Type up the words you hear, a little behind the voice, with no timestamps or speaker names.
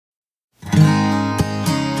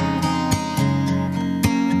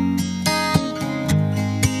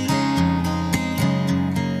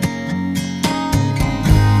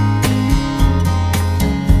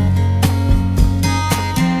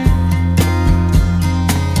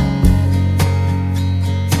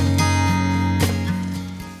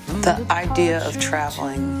idea of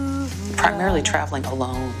traveling, primarily traveling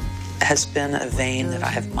alone, has been a vein that I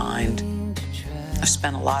have mined. I've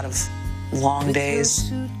spent a lot of long days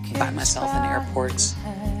by myself in airports.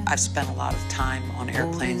 I've spent a lot of time on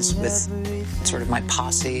airplanes with sort of my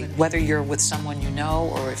posse. Whether you're with someone you know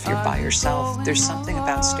or if you're by yourself, there's something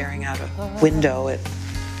about staring out a window at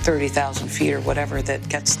 30,000 feet or whatever that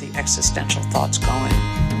gets the existential thoughts going.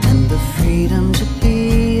 And the freedom to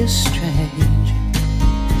be a stranger.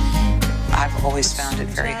 I've always found it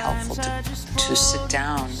very helpful to sit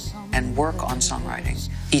down and work on songwriting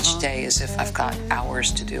each day as if I've got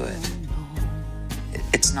hours to do it.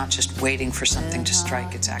 It's not just waiting for something to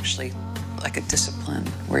strike, it's actually like a discipline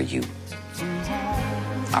where you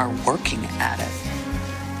are working at it.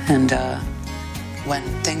 And when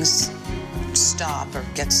things stop or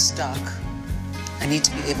get stuck, I need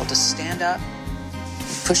to be able to stand up,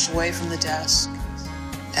 push away from the desk,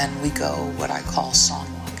 and we go what I call song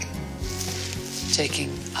walking. Taking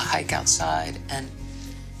a hike outside and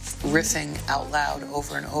riffing out loud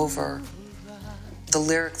over and over the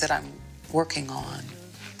lyric that I'm working on.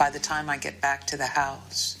 By the time I get back to the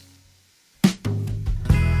house,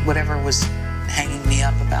 whatever was hanging me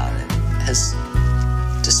up about it has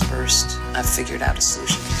dispersed. I've figured out a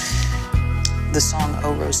solution. The song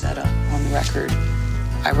Oh Rosetta on the record,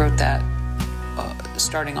 I wrote that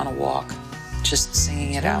starting on a walk, just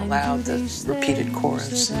singing it out loud, the repeated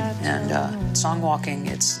chorus. And song walking,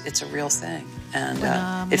 it's a real thing. And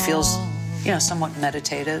it feels, somewhat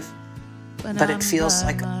meditative, but it feels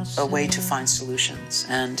like a way to find solutions.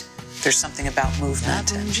 And there's something about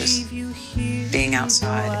movement and just being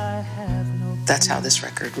outside. That's how this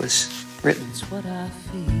record was written.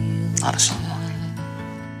 A lot of song walking.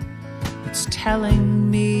 It's telling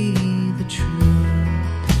me the truth.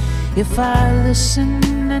 If I listen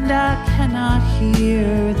and I cannot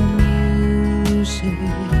hear the music,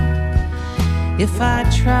 if I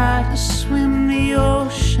try to swim the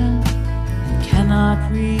ocean and cannot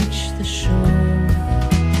reach the shore,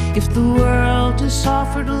 if the world is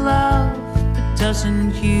offered love but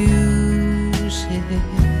doesn't use it,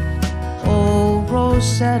 oh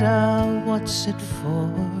Rosetta, what's it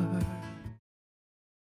for?